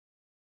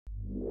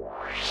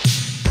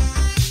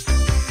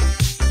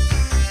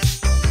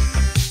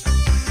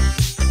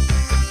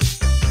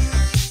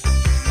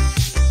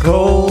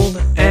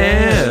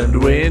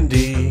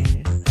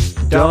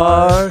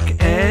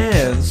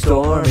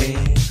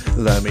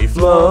me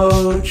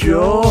float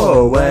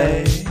your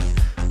way.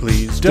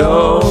 Please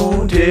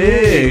don't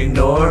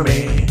ignore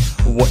me.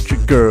 What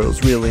your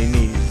girls really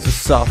need is a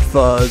soft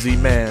fuzzy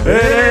man, an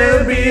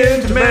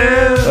ambient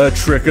man, a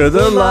trick of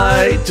the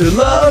light to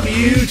love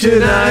you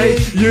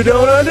tonight. You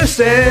don't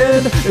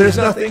understand, there's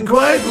nothing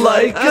quite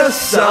like a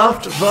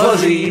soft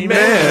fuzzy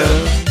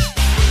man.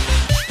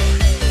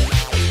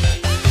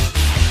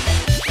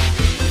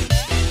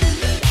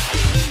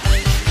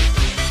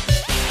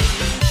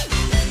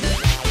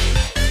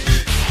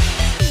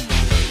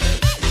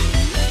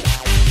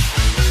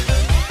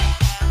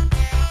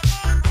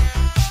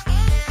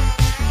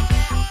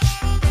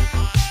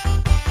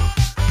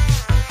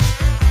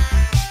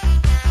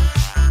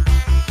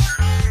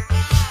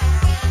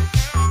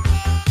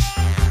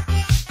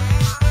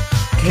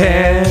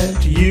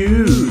 Can't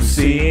you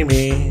see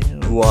me?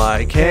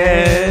 Why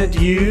can't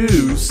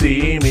you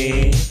see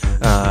me?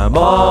 I'm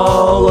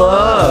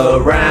all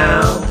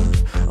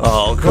around,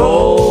 all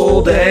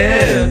cold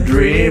and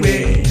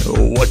dreamy.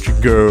 What your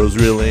girls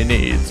really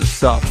need's a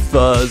soft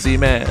fuzzy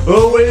man,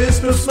 a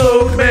wisp of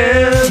smoke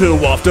man, to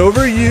waft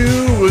over you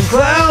and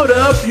cloud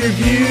up your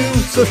view.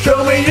 So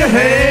show me your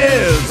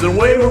hands and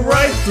wave them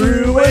right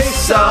through, a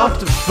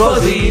soft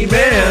fuzzy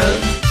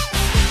man.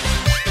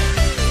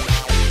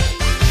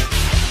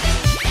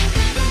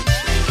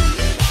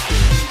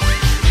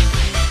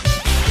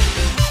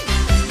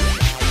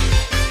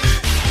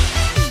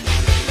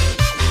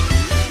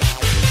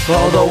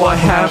 Although I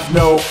have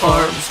no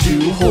arms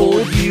to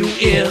hold you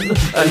in,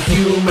 a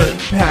human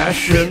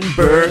passion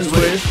burns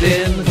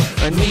within.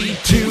 I need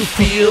to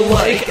feel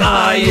like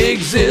I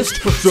exist.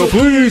 So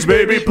please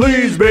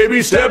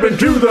baby, step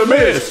into the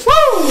mist.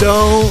 Woo!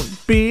 Don't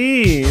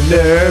be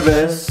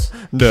nervous.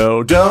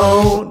 No,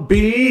 don't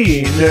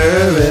be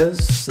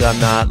nervous. I'm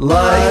not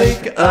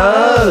like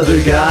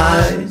other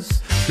guys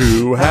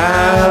who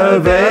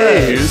have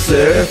a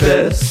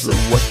surface.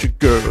 What your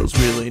girls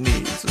really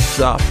need is a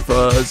soft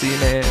fuzzy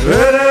man,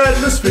 an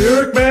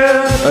atmospheric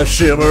man, a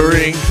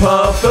shimmering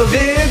puff of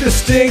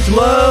indistinct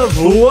love.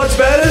 What's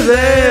better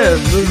than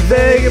the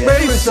vague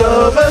embrace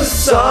of a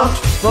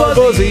soft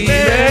fuzzy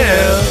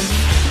man,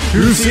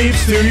 who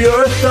seeps through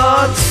your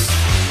thoughts,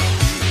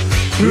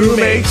 who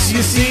makes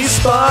you see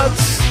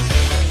spots,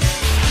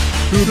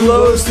 who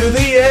blows through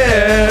the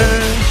air,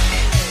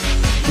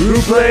 who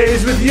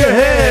plays with your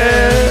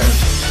hair.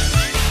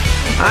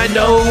 I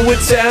know it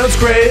sounds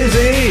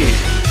crazy,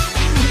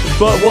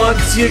 but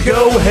once you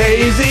go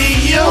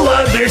hazy, you'll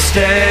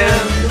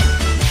understand.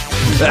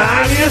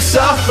 I'm your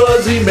soft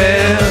fuzzy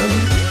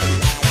man.